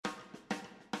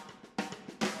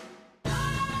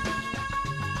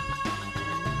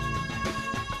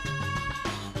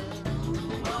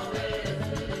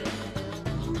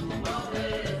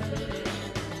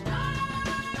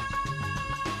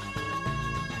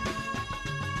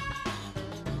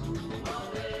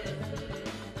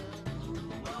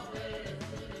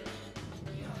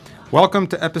Welcome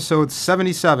to episode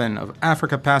 77 of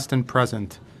Africa Past and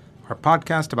Present, our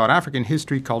podcast about African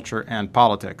history, culture, and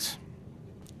politics.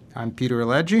 I'm Peter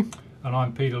Alegi. And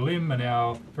I'm Peter Lim, and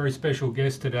our very special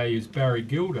guest today is Barry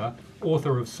Gilder,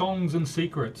 author of Songs and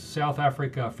Secrets, South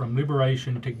Africa from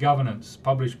Liberation to Governance,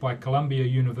 published by Columbia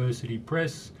University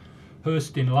Press,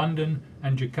 Hurst in London,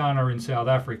 and Jacana in South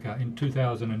Africa in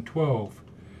 2012.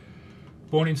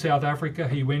 Born in South Africa,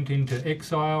 he went into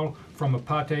exile from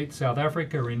apartheid South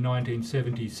Africa in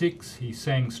 1976. He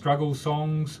sang struggle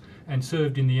songs and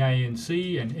served in the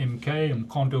ANC and MK,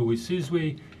 Umkhonto we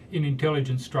Sizwe, in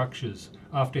intelligence structures.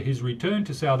 After his return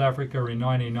to South Africa in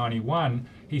 1991,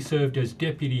 he served as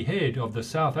deputy head of the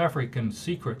South African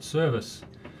Secret Service.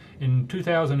 In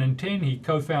 2010, he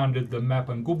co-founded the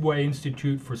Mapungubwe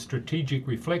Institute for Strategic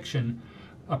Reflection,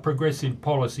 a progressive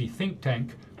policy think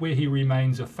tank where he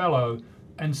remains a fellow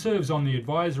and serves on the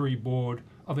advisory board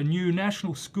of a new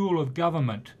national school of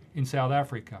government in South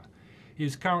Africa. He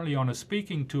is currently on a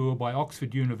speaking tour by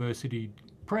Oxford University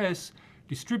Press,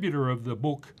 distributor of the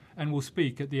book, and will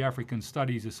speak at the African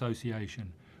Studies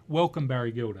Association. Welcome,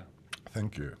 Barry Gilder.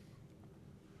 Thank you.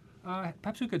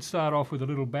 Perhaps we could start off with a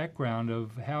little background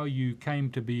of how you came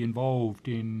to be involved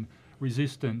in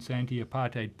resistance,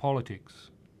 anti-apartheid politics.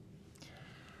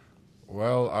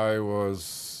 Well, I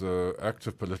was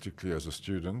active politically as a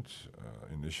student,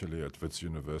 initially at Wits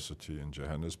University in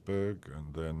Johannesburg,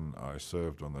 and then I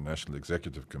served on the National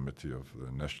Executive Committee of the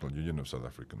National Union of South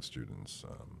African Students,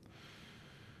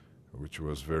 which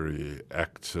was very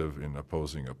active in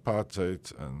opposing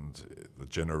apartheid, and the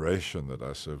generation that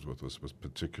I served with was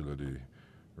particularly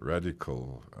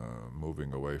radical,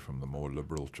 moving away from the more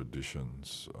liberal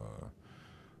traditions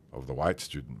of the white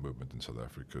student movement in South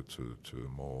Africa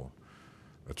to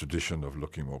a tradition of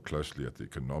looking more closely at the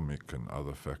economic and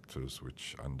other factors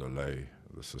which underlay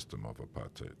the system of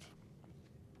apartheid.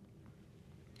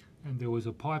 And there was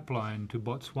a pipeline to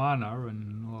Botswana,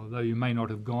 and although you may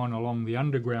not have gone along the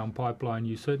underground pipeline,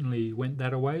 you certainly went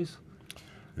that a ways?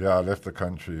 Yeah, I left the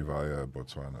country via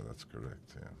Botswana, that's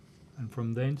correct, yeah. And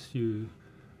from thence you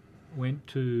went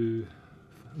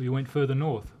further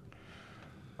north?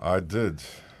 I did,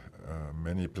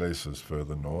 many places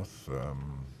further north.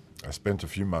 I spent a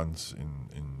few months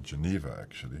in Geneva,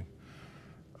 actually,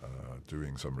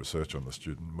 doing some research on the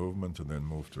student movement, and then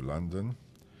moved to London.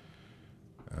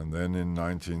 And then in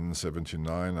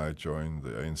 1979, I joined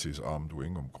the ANC's armed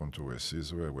wing, Umkhonto we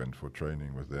Sizwe. I went for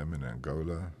training with them in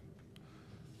Angola,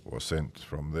 was sent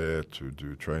from there to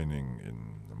do training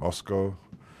in Moscow,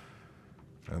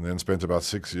 and then spent about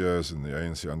 6 years in the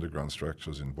ANC underground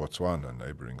structures in Botswana,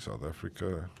 neighboring South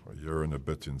Africa, a year and a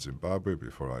bit in Zimbabwe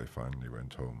before I finally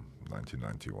went home in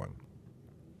 1991.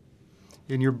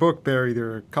 In your book, Barry,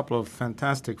 there are a couple of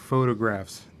fantastic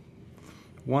photographs.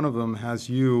 One of them has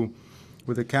you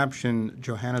with the caption,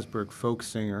 Johannesburg folk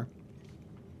singer,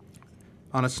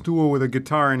 on a stool with a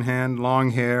guitar in hand,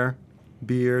 long hair,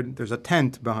 beard. There's a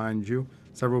tent behind you,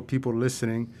 several people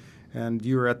listening, and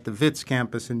you're at the Wits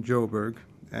campus in Joburg,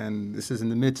 and this is in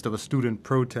the midst of a student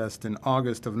protest in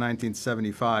August of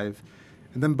 1975.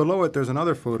 And then below it, there's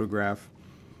another photograph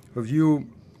of you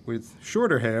with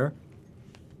shorter hair,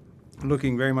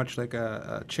 looking very much like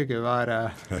a Che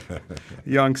Guevara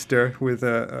youngster with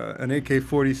an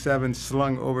AK-47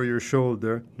 slung over your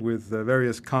shoulder with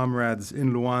various comrades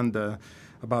in Luanda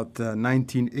about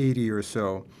 1980 or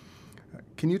so.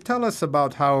 Can you tell us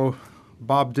about how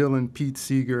Bob Dylan, Pete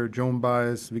Seeger, Joan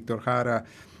Baez, Victor Jara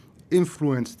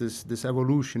influenced this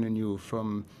evolution in you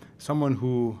from someone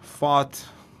who fought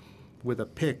with a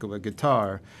pick of a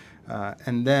guitar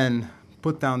and then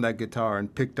put down that guitar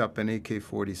and picked up an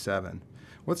AK-47.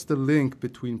 What's the link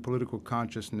between political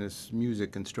consciousness,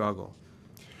 music, and struggle?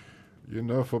 You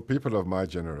know, for people of my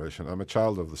generation, I'm a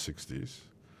child of the 60s,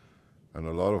 and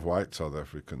a lot of white South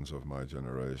Africans of my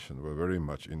generation were very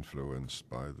much influenced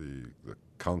by the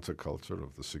counterculture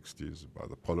of the 60s, by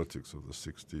the politics of the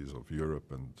 60s, of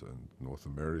Europe and North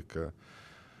America.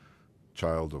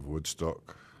 Child of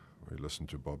Woodstock. We listened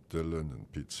to Bob Dylan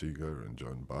and Pete Seeger and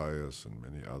Joan Baez and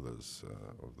many others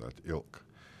of that ilk.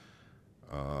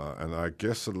 And I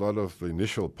guess a lot of the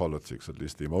initial politics, at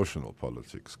least the emotional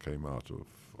politics, came out of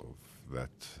that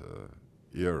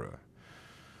era.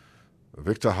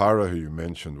 Victor Jara, who you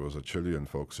mentioned, was a Chilean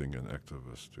folk singer and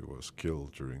activist who was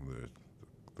killed during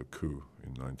the coup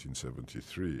in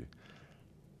 1973.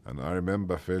 And I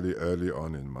remember fairly early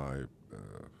on in my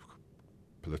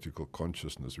political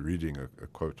consciousness reading a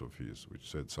quote of his which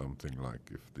said something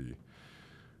like, if the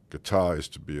guitar is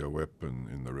to be a weapon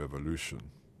in the revolution,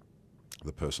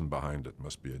 the person behind it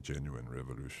must be a genuine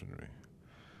revolutionary.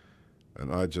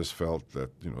 And I just felt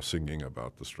that, singing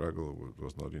about the struggle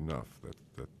was not enough, that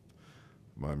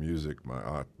my music, my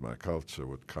art, my culture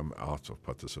would come out of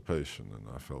participation, and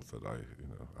I felt that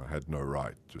I had no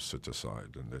right to sit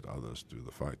aside and let others do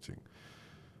the fighting.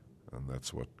 And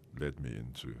that's what led me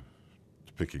into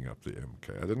picking up the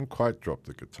MK. I didn't quite drop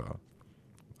the guitar.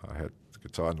 I had the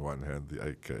guitar in one hand, the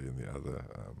AK in the other,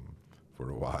 for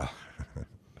a while.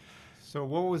 So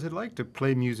what was it like to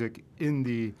play music in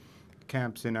the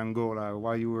camps in Angola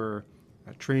while you were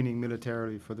training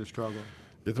militarily for the struggle?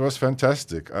 It was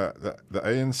fantastic. The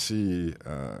ANC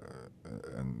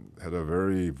had a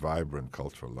very vibrant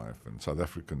cultural life, and South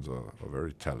Africans are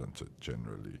very talented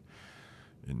generally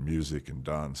in music, in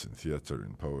dance, in theatre,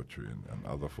 in poetry, and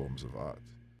other forms of art.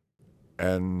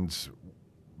 And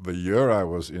the year I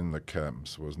was in the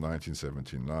camps was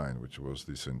 1979, which was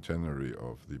the centenary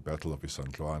of the Battle of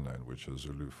Isandlwana, in which a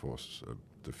Zulu force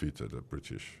defeated a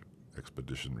British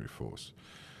expeditionary force.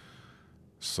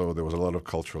 So there was a lot of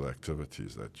cultural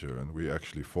activities that year, and we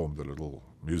actually formed a little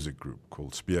music group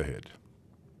called Spearhead,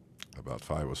 about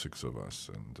 5 or 6 of us,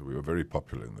 and we were very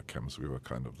popular in the camps. We were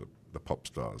kind of the pop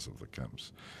stars of the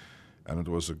camps. And it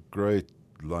was a great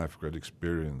life, great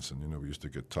experience, and we used to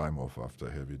get time off after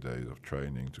heavy days of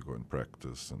training to go and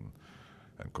practice and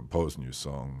compose new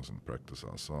songs and practice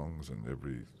our songs, and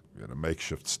we had a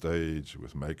makeshift stage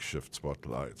with makeshift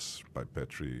spotlights by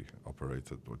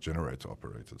battery-operated or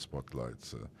generator-operated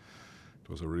spotlights. It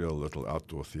was a real little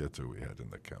outdoor theater we had in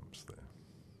the camps there.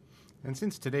 And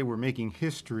since today we're making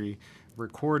history,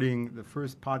 recording the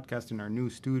first podcast in our new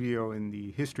studio in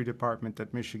the history department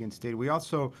at Michigan State, we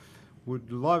also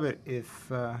would love it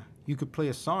if you could play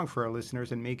a song for our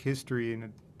listeners and make history in a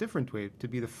different way, to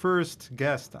be the first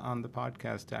guest on the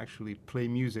podcast to actually play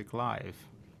music live.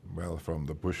 Well, from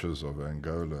the bushes of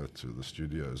Angola to the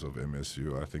studios of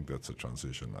MSU, I think that's a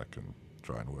transition I can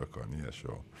try and work on. Yeah,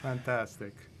 sure.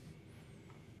 Fantastic.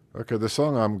 Okay, the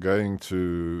song I'm going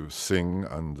to sing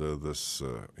under this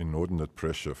inordinate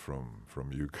pressure from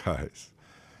you guys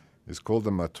is called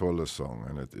the Matola song,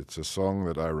 and it's a song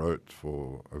that I wrote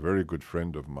for a very good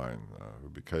friend of mine who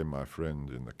became my friend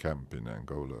in the camp in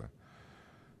Angola.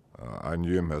 I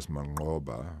knew him as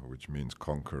Mangoba, which means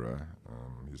conqueror.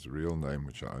 His real name,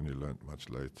 which I only learnt much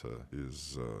later,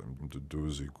 is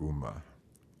Mduduzi Guma,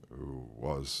 who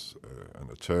was an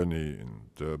attorney in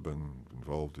Durban,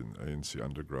 involved in ANC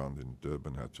underground in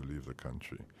Durban, had to leave the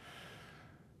country.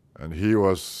 And he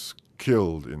was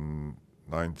killed in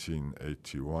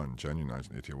 1981, January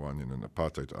 1981, in an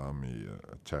apartheid army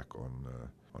attack on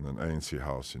an ANC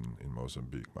house in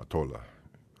Mozambique, Matola,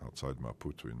 outside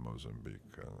Maputo in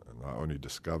Mozambique. And I only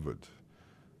discovered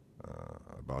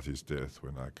about his death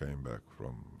when I came back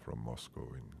from Moscow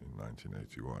in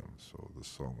 1981. So the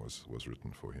song was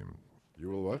written for him. You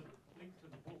will what? Link to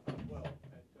the book as well.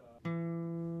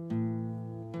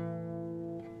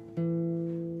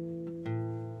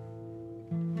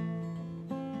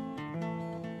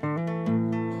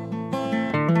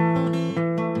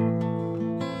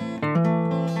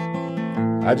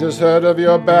 I just heard of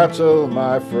your battle,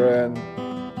 my friend.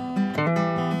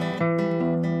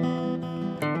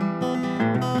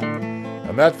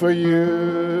 And that for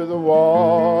you the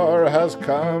war has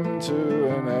come to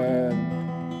an end.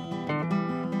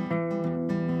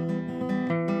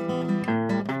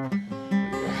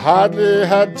 You hardly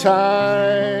had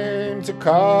time to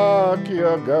cock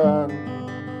your gun.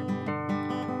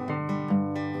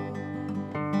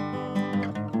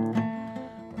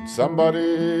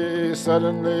 Somebody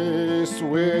suddenly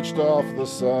switched off the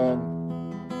sun.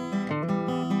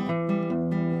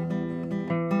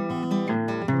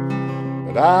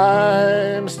 But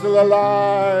I'm still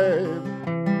alive.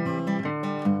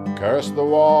 Curse the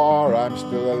war, I'm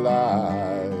still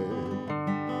alive.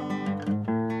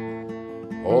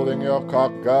 Holding your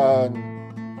cock gun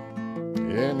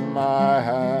in my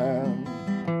hand.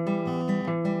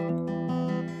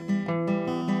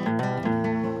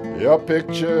 Your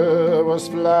picture was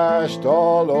flashed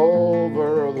all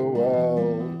over the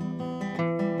world.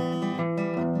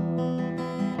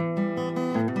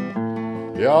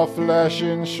 Your flesh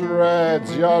in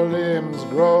shreds, your limbs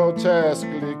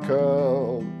grotesquely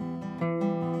curled.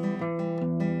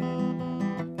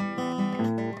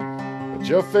 But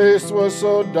your face was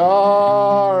so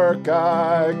dark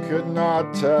I could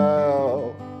not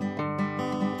tell.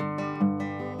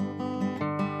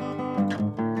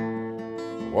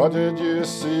 What did you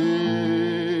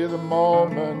see the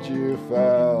moment you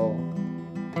fell?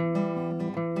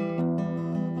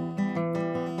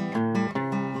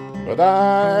 But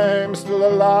I'm still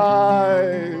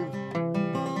alive.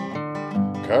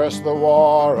 Curse the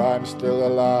war, I'm still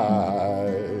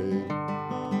alive.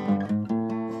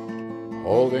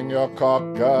 holding your cock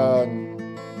gun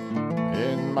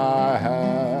in my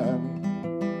hand.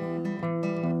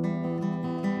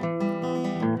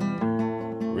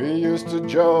 We used to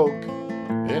joke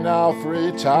in our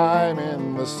free time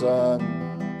in the sun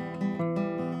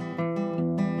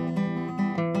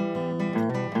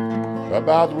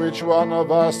about which one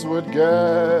of us would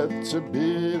get to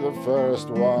be the first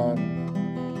one.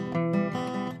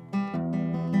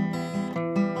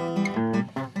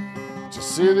 To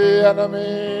see the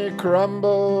enemy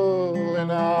crumble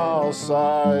in our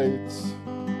sights,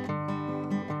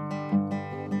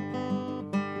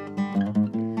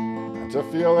 and to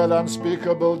feel that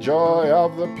unspeakable joy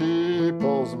of the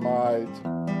people's might.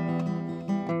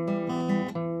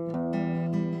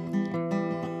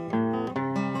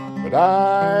 But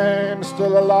I'm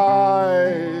still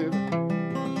alive.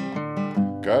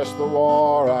 Curse the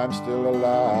war, I'm still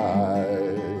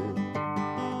alive.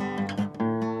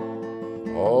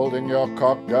 Holding your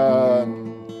cock gun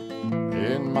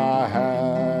in my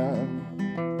hand.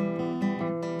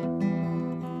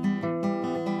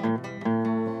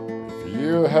 If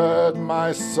you heard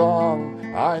my song,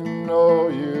 I know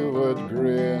you would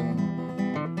grin,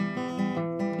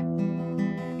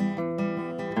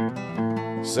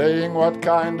 saying, what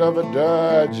kind of a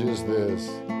dirge is this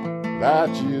that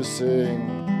you sing?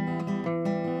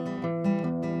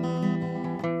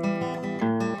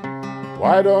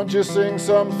 Why don't you sing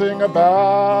something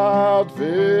about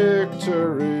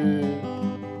victory?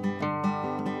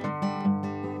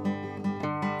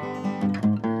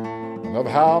 And of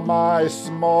how my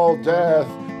small death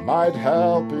might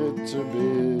help it to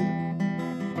be.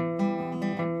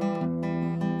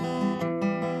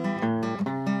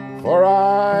 For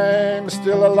I'm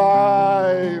still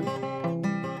alive.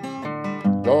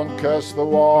 Don't curse the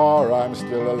war, I'm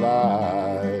still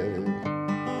alive.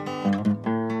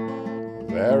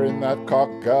 There in that cock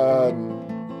gun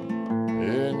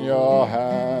in your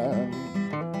hand.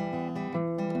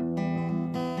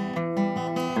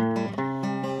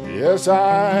 Yes,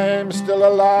 I'm still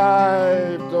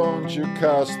alive. Don't you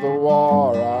curse the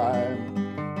war,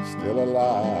 I'm still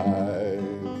alive.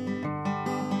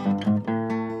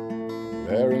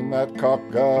 There in that cock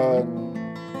gun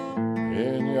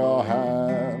in your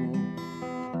hand.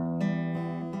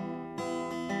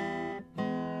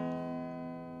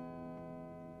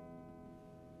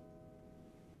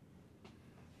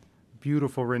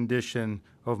 Beautiful rendition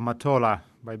of Matola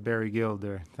by Barry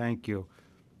Gilder. Thank you.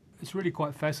 It's really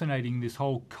quite fascinating, this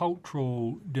whole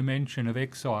cultural dimension of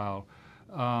exile,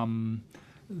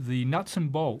 the nuts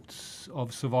and bolts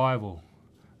of survival.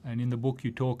 And in the book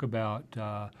you talk about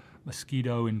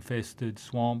mosquito-infested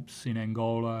swamps in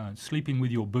Angola, and sleeping with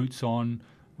your boots on,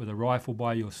 with a rifle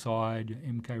by your side,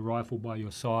 MK rifle by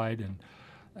your side,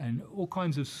 and all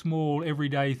kinds of small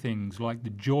everyday things like the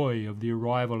joy of the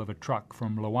arrival of a truck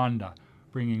from Luanda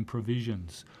bringing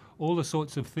provisions. All the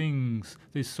sorts of things,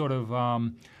 this sort of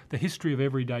the history of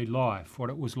everyday life, what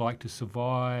it was like to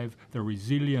survive, the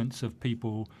resilience of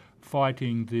people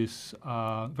fighting this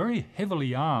very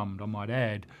heavily armed, I might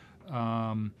add,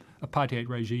 apartheid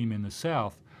regime in the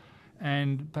south.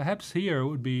 And perhaps here it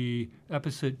would be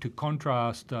apposite to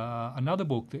contrast another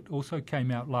book that also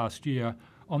came out last year,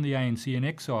 On the ANC in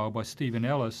Exile by Stephen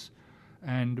Ellis.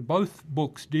 And both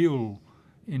books deal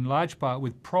in large part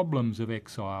with problems of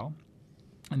exile.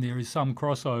 And there is some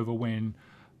crossover when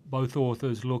both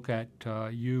authors look at,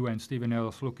 you and Stephen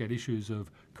Ellis look at issues of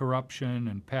corruption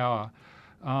and power.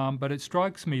 But it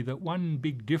strikes me that one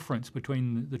big difference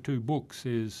between the two books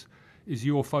is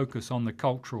your focus on the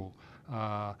cultural,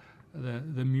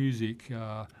 the music,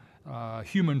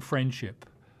 human friendship.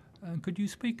 Could you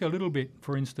speak a little bit,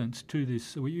 for instance, to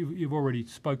this? You've already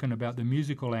spoken about the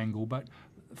musical angle, but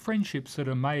friendships that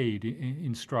are made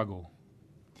in struggle.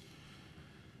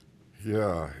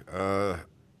 Yeah.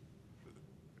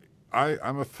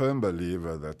 I'm a firm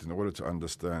believer that in order to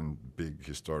understand big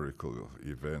historical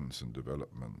events and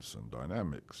developments and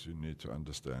dynamics, you need to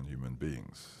understand human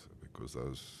beings, because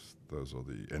those are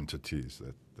the entities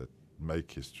that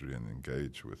make history and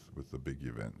engage with the big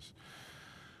events.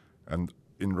 And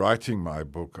in writing my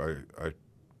book, I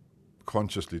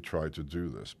consciously try to do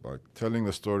this by telling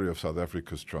the story of South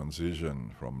Africa's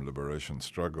transition from liberation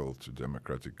struggle to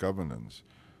democratic governance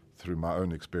through my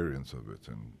own experience of it,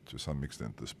 and to some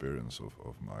extent the experience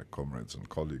of my comrades and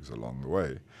colleagues along the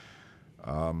way.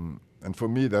 And for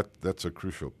me, that's a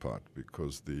crucial part,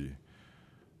 because the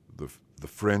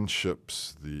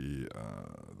friendships, the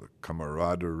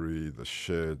camaraderie, the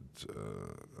shared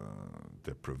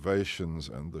deprivations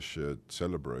and the shared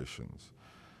celebrations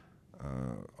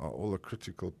are all a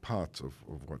critical part of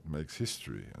what makes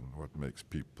history and what makes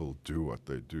people do what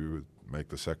they do, make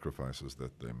the sacrifices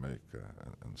that they make,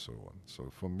 and so on.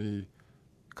 So for me,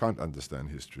 you can't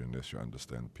understand history unless you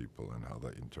understand people and how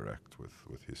they interact with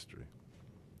history.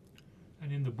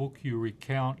 And in the book you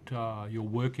recount your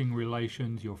working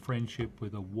relations, your friendship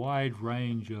with a wide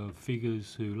range of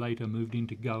figures who later moved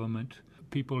into government,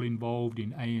 people involved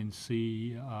in ANC,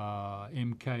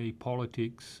 MK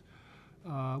politics.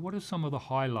 What are some of the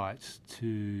highlights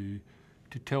to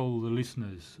tell the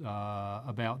listeners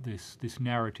about this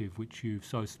narrative which you've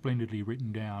so splendidly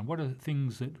written down? What are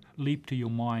things that leap to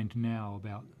your mind now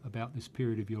about this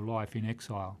period of your life in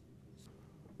exile?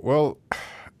 Well,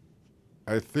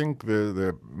 I think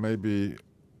there may be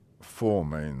four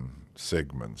main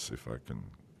segments, if I can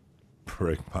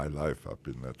break my life up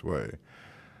in that way.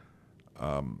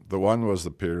 The one was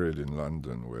the period in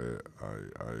London where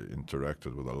I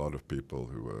interacted with a lot of people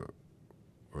who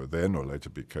were then or later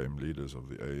became leaders of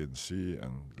the ANC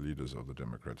and leaders of the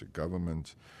democratic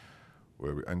government,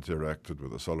 where we interacted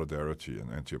with the solidarity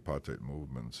and anti-apartheid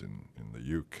movements in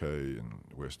the UK, in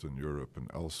Western Europe and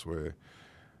elsewhere.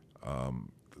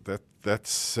 That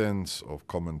sense of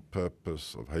common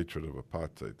purpose, of hatred of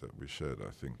apartheid that we shared,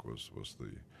 I think was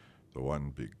the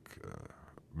one big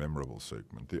memorable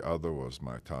segment. The other was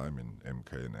my time in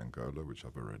MK in Angola, which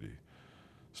I've already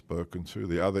spoken to.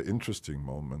 The other interesting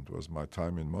moment was my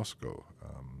time in Moscow.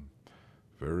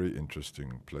 Very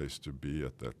interesting place to be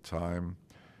at that time.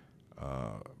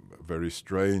 Very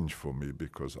strange for me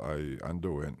because I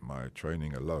underwent my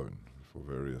training alone for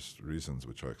various reasons,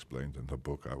 which I explained in the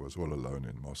book. I was all alone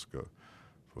in Moscow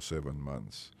for 7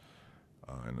 months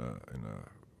in a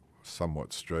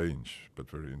somewhat strange but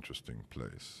very interesting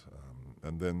place.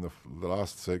 And then the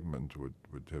last segment would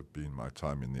have been my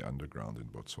time in the underground in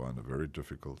Botswana, very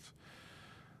difficult,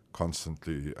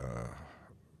 constantly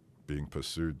being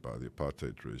pursued by the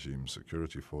apartheid regime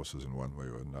security forces in one way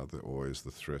or another, always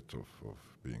the threat of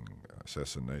being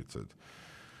assassinated.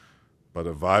 But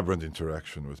a vibrant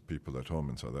interaction with people at home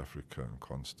in South Africa and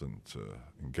constant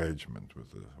engagement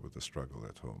with the struggle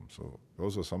at home. So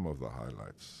those are some of the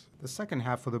highlights. The second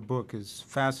half of the book is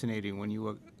fascinating when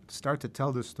you start to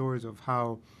tell the stories of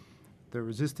how the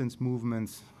resistance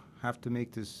movements have to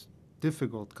make this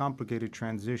difficult, complicated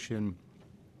transition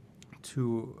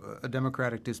to a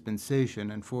democratic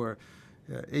dispensation, and for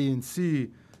ANC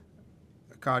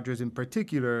cadres in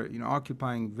particular,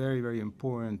 occupying very, very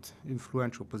important,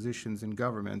 influential positions in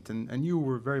government. And you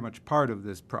were very much part of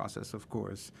this process, of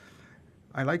course.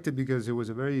 I liked it because it was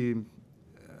a very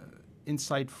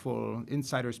insightful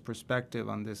insider's perspective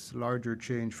on this larger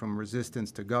change from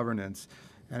resistance to governance.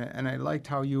 And I liked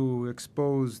how you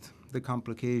exposed the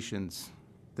complications,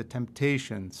 the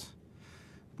temptations,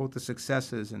 both the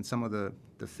successes and some of the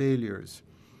failures.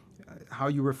 How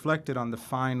you reflected on the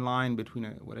fine line between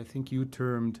what I think you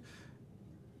termed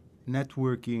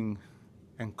networking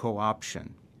and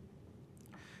co-option.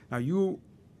 Now, you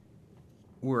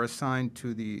were assigned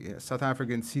to the South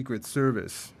African Secret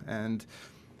Service, and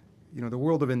the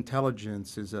world of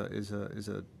intelligence is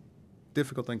a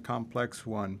difficult and complex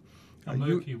one. A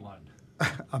murky one.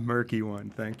 A murky one.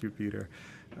 Thank you, Peter.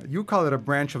 You call it a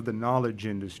branch of the knowledge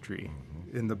industry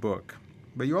in the book.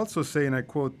 But you also say, and I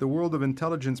quote, "The world of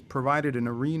intelligence provided an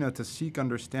arena to seek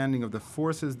understanding of the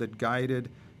forces that guided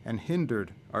and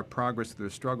hindered our progress through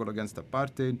the struggle against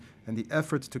apartheid and the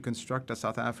efforts to construct a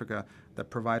South Africa that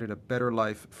provided a better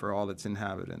life for all its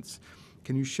inhabitants."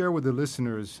 Can you share with the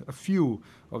listeners a few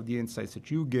of the insights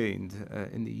that you gained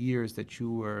in the years that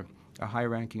you were a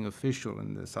high-ranking official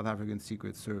in the South African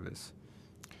Secret Service?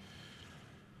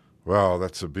 Well,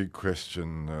 that's a big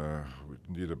question. We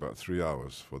need about 3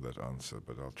 hours for that answer,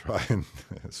 but I'll try and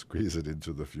squeeze it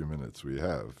into the few minutes we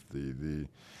have. The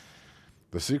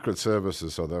Secret Service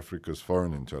is South Africa's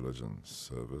foreign intelligence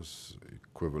service,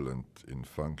 equivalent in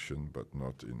function but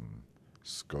not in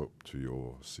scope to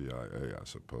your CIA, I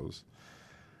suppose.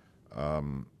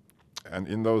 And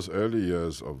in those early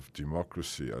years of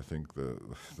democracy, I think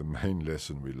the main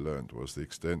lesson we learned was the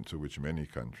extent to which many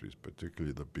countries,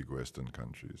 particularly the big Western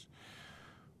countries,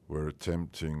 were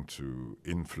attempting to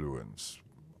influence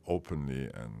openly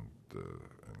and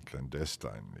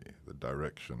clandestinely the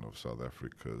direction of South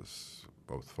Africa's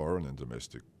both foreign and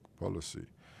domestic policy.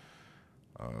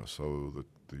 So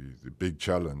the big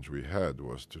challenge we had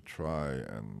was to try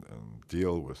and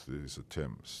deal with these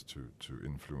attempts to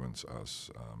influence us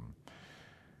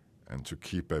and to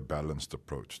keep a balanced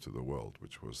approach to the world,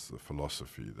 which was the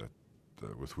philosophy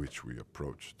that with which we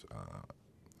approached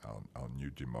our new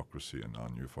democracy and our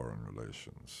new foreign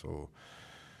relations. So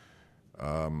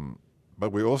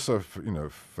But we also,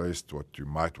 faced what you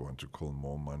might want to call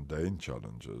more mundane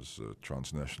challenges.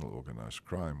 Transnational organized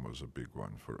crime was a big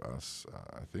one for us.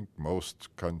 I think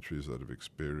most countries that have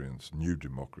experienced new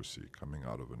democracy coming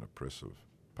out of an oppressive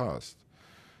past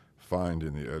find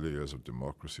in the early years of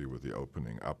democracy, with the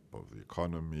opening up of the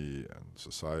economy and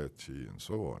society and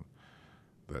so on,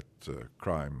 that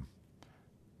crime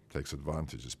takes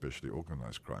advantage, especially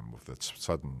organized crime, of that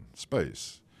sudden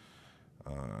space.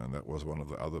 And that was one of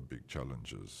the other big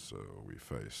challenges we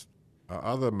faced. Our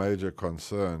other major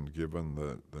concern, given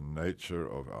the nature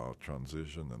of our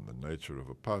transition and the nature of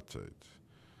apartheid,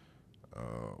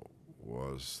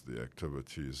 was the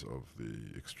activities of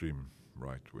the extreme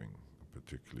right wing,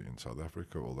 particularly in South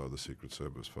Africa, although the Secret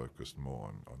Service focused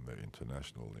more on their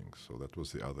international links. So that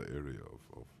was the other area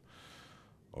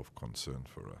of concern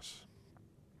for us.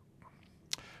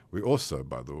 We also,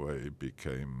 by the way,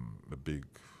 became a big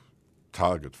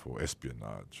target for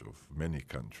espionage of many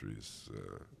countries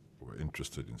who were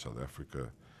interested in South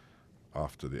Africa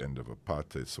after the end of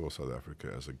apartheid, saw South Africa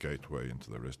as a gateway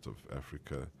into the rest of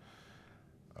Africa.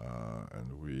 And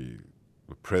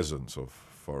the presence of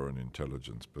foreign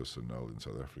intelligence personnel in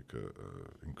South Africa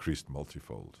increased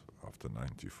multifold after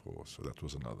 '94. So that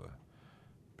was another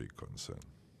big concern.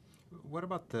 What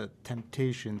about the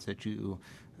temptations that you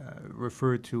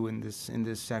refer to in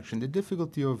this section? The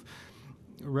difficulty of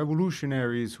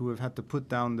revolutionaries who have had to put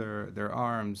down their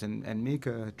arms and make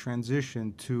a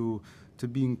transition to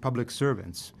being public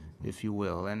servants, if you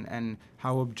will, and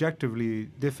how objectively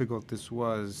difficult this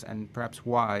was, and perhaps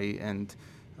why, and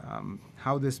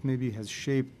how this maybe has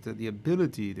shaped the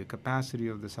ability, the capacity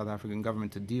of the South African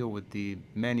government to deal with the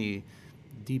many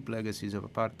deep legacies of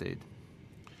apartheid.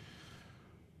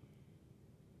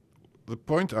 The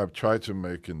point I've tried to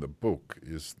make in the book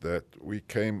is that we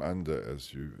came under,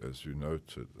 as you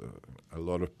noted, a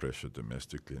lot of pressure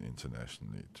domestically and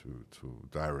internationally to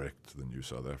direct the new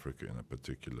South Africa in a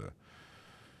particular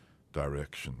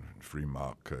direction: free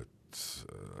markets,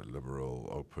 liberal,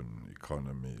 open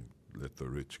economy, let the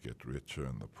rich get richer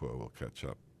and the poor will catch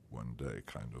up one day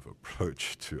kind of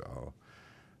approach to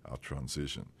our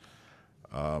transition.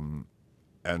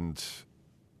 And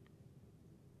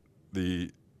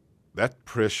that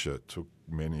pressure took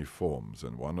many forms,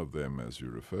 and one of them, as you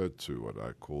referred to, what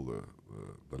I call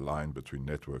the line between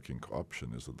networking and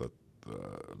co-option, is that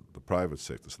the private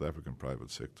sector, South African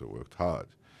private sector, worked hard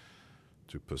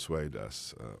to persuade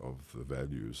us of the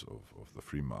values of the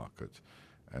free market,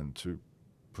 and to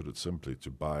put it simply, to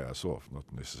buy us off, not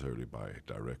necessarily by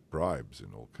direct bribes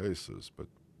in all cases, but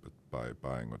by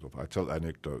buying it off. I tell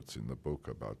anecdotes in the book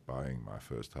about buying my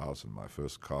first house and my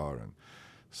first car and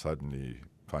suddenly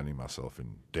finding myself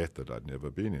in debt that I'd never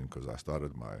been in, because I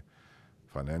started my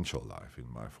financial life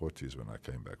in my 40s when I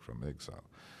came back from exile.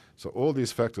 So all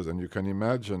these factors, and you can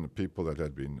imagine people that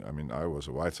had been, I was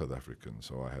a white South African,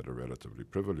 so I had a relatively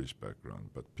privileged background,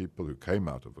 but people who came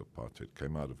out of apartheid,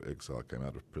 came out of exile, came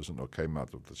out of prison, or came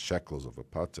out of the shackles of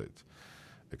apartheid,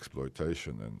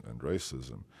 exploitation and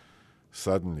racism,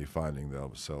 suddenly finding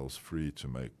themselves free to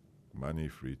make money,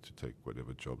 free to take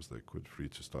whatever jobs they could, free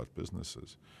to start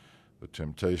businesses. The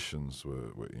temptations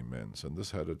were immense, and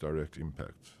this had a direct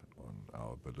impact on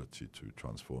our ability to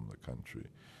transform the country.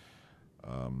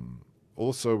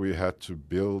 Also, we had to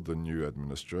build a new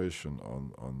administration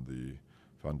on the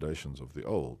foundations of the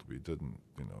old. We didn't,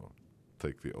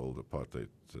 take the old apartheid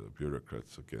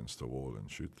bureaucrats against the wall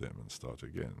and shoot them and start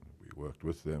again. We worked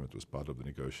with them. It was part of the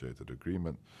negotiated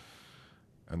agreement.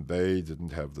 And they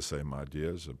didn't have the same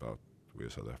ideas about where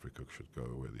South Africa should go,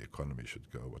 where the economy should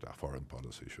go, what our foreign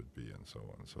policy should be, and so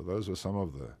on. So those were some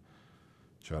of the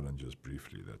challenges,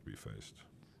 briefly, that we faced.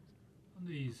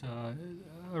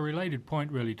 A related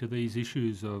point, really, to these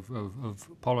issues of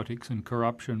politics and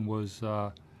corruption was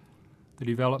the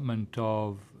development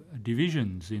of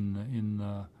divisions in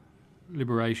the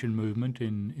liberation movement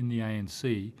in the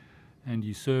ANC. And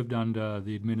you served under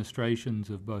the administrations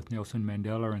of both Nelson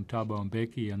Mandela and Thabo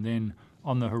Mbeki, and then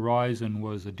on the horizon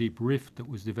was a deep rift that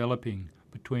was developing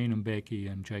between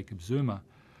Mbeki and Jacob Zuma.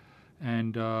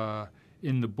 And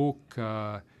in the book,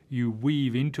 you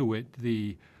weave into it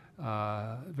the,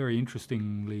 very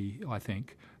interestingly, I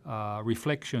think,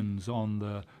 reflections on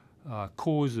the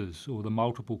causes, or the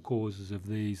multiple causes of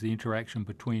these, the interaction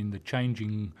between the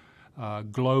changing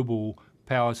global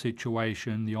power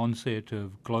situation, the onset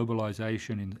of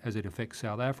globalization as it affects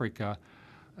South Africa,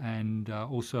 and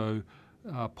also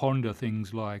ponder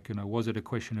things like, was it a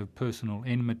question of personal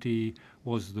enmity?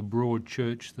 Was the broad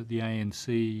church that the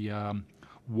ANC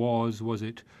was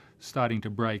it starting to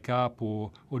break up,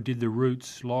 or did the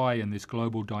roots lie in this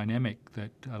global dynamic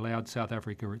that allowed South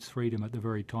Africa its freedom at the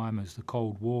very time as the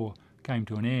Cold War came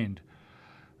to an end?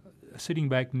 Sitting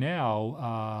back now,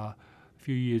 a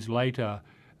few years later,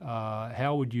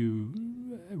 how would you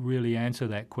really answer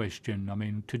that question? I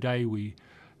mean, today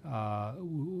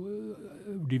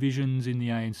divisions in the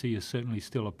ANC are certainly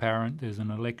still apparent. There's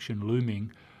an election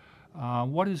looming.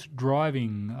 What is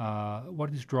driving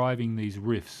these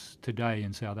rifts today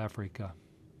in South Africa?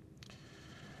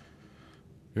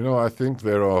 I think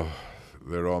there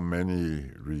are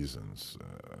many reasons.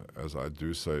 As I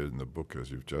do say in the book,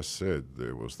 as you've just said,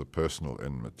 there was the personal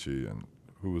enmity, and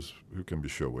who can be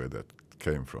sure where that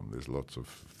came from? There's lots of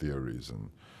theories, and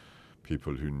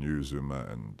people who knew Zuma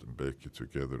and Mbeki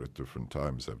together at different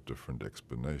times have different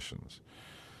explanations.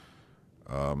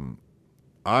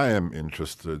 I am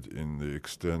interested in the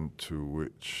extent to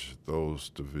which those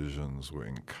divisions were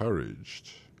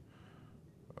encouraged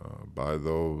by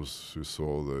those who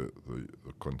saw the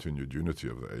continued unity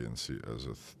of the ANC as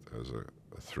a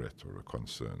threat or a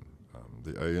concern.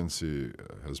 The ANC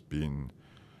has been,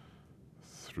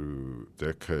 through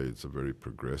decades, a very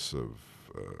progressive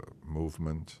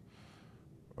movement,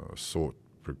 sought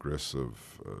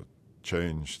progressive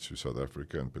change to South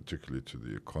Africa and particularly to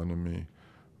the economy,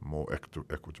 more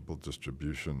equitable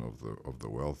distribution of the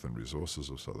wealth and resources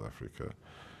of South Africa.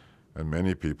 And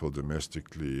many people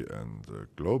domestically and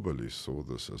globally saw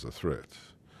this as a threat.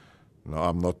 Now,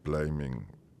 I'm not blaming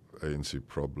ANC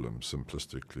problems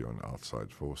simplistically on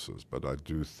outside forces, but I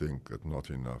do think that not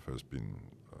enough has been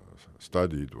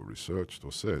studied or researched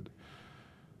or said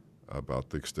about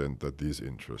the extent that these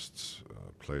interests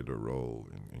played a role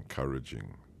in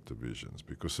encouraging divisions,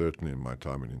 because certainly in my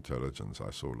time in intelligence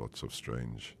I saw lots of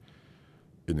strange,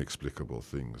 inexplicable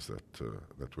things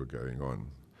that were going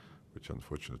on, which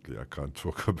unfortunately I can't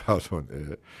talk about on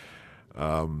air.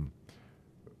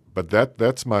 But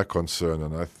that's my concern,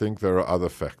 and I think there are other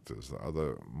factors,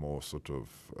 other more sort of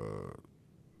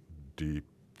deep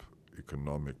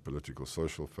economic, political,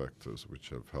 social factors which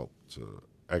have helped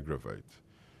aggravate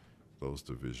those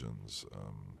divisions.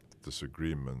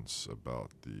 Disagreements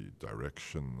about the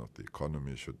direction that the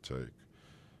economy should take,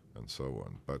 and so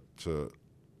on. But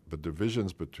the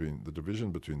division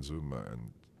between Zuma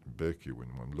and Mbeki,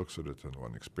 when one looks at it and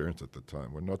one experienced at the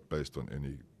time, were not based on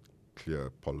any clear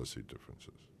policy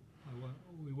differences.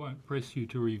 We won't press you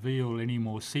to reveal any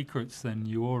more secrets than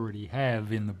you already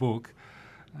have in the book.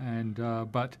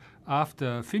 But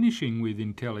after finishing with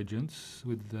intelligence,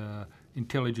 with the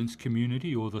intelligence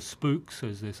community, or the spooks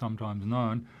as they're sometimes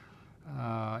known,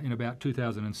 in about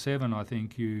 2007, I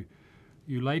think you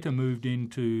later moved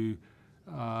into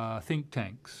think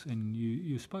tanks, and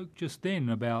you spoke just then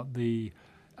about the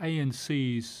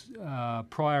ANC's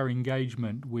prior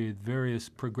engagement with various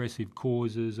progressive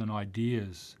causes and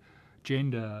ideas.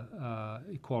 Gender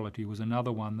equality was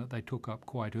another one that they took up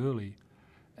quite early.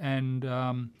 And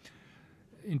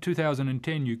in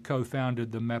 2010, you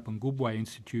co-founded the Mapungubwe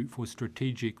Institute for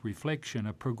Strategic Reflection,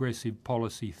 a progressive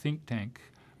policy think tank,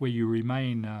 where you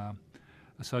remain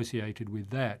associated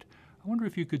with that. I wonder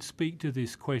if you could speak to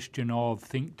this question of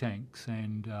think tanks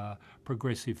and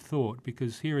progressive thought,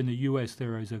 because here in the US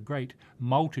there is a great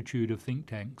multitude of think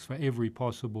tanks for every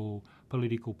possible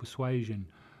political persuasion.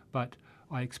 But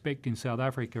I expect in South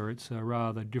Africa it's a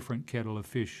rather different kettle of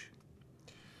fish.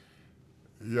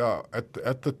 Yeah,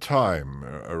 at the time,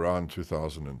 around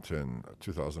 2009,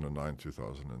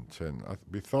 2010,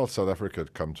 we felt South Africa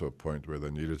had come to a point where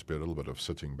there needed to be a little bit of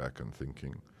sitting back and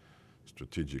thinking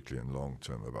strategically and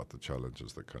long-term about the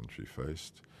challenges the country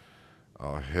faced.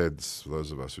 Our heads,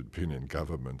 those of us who'd been in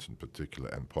government in particular,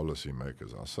 and policy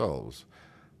makers ourselves,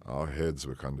 our heads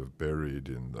were kind of buried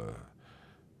in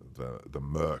the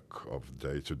murk of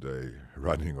day-to-day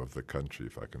running of the country,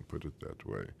 if I can put it that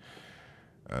way.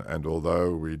 And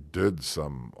although we did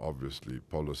some, obviously,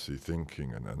 policy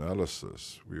thinking and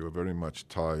analysis, we were very much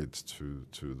tied to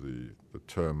the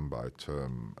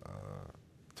term-by-term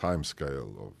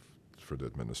timescale of different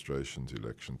administrations,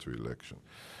 election to election.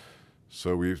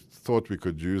 So we thought we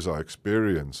could use our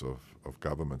experience of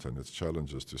government and its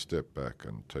challenges to step back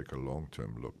and take a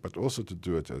long-term look, but also to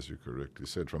do it, as you correctly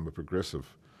said, from a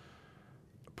progressive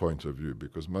point of view,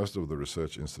 because most of the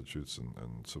research institutes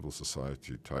and civil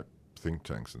society type think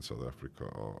tanks in South Africa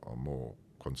are more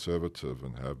conservative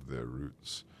and have their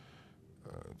roots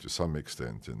to some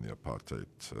extent in the apartheid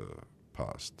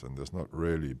past. And there's not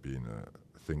really been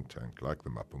a think tank like the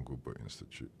Mapungubwe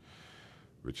Institute,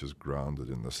 which is grounded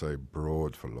in the same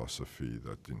broad philosophy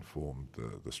that informed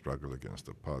the struggle against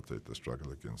apartheid, the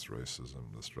struggle against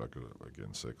racism, the struggle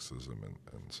against sexism,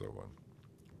 and so on.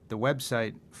 The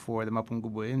website for the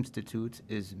Mapungubwe Institute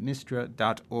is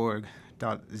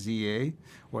mistra.org.za,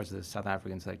 or as the South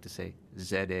Africans like to say,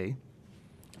 ZA.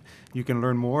 You can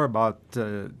learn more about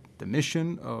the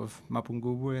mission of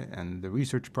Mapungubwe and the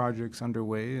research projects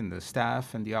underway and the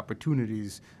staff and the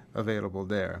opportunities available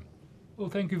there. Well,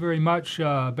 thank you very much,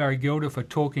 Barry Gilder, for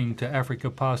talking to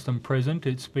Africa Past and Present.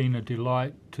 It's been a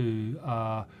delight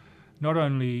to not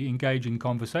only engage in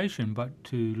conversation, but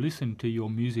to listen to your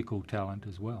musical talent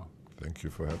as well. Thank you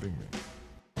for having me.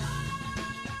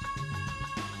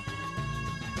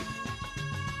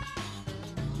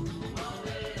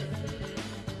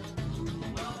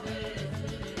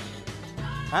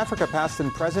 Africa Past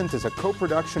and Present is a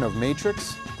co-production of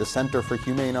Matrix, the Center for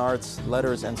Humane Arts,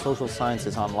 Letters, and Social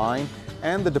Sciences Online,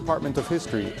 and the Department of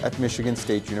History at Michigan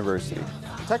State University.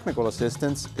 Technical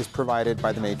assistance is provided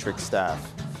by the Matrix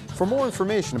staff. For more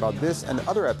information about this and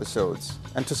other episodes,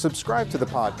 and to subscribe to the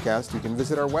podcast, you can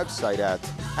visit our website at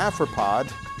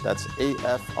Afripod, that's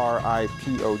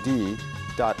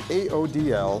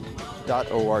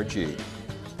AFRIPOD.AODL.org.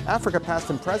 Africa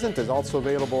Past and Present is also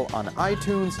available on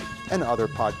iTunes and other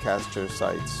podcaster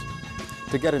sites.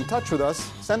 To get in touch with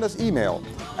us, send us email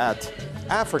at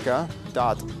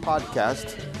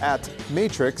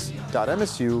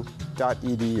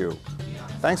africa.podcast@matrix.msu.edu.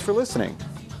 Thanks for listening.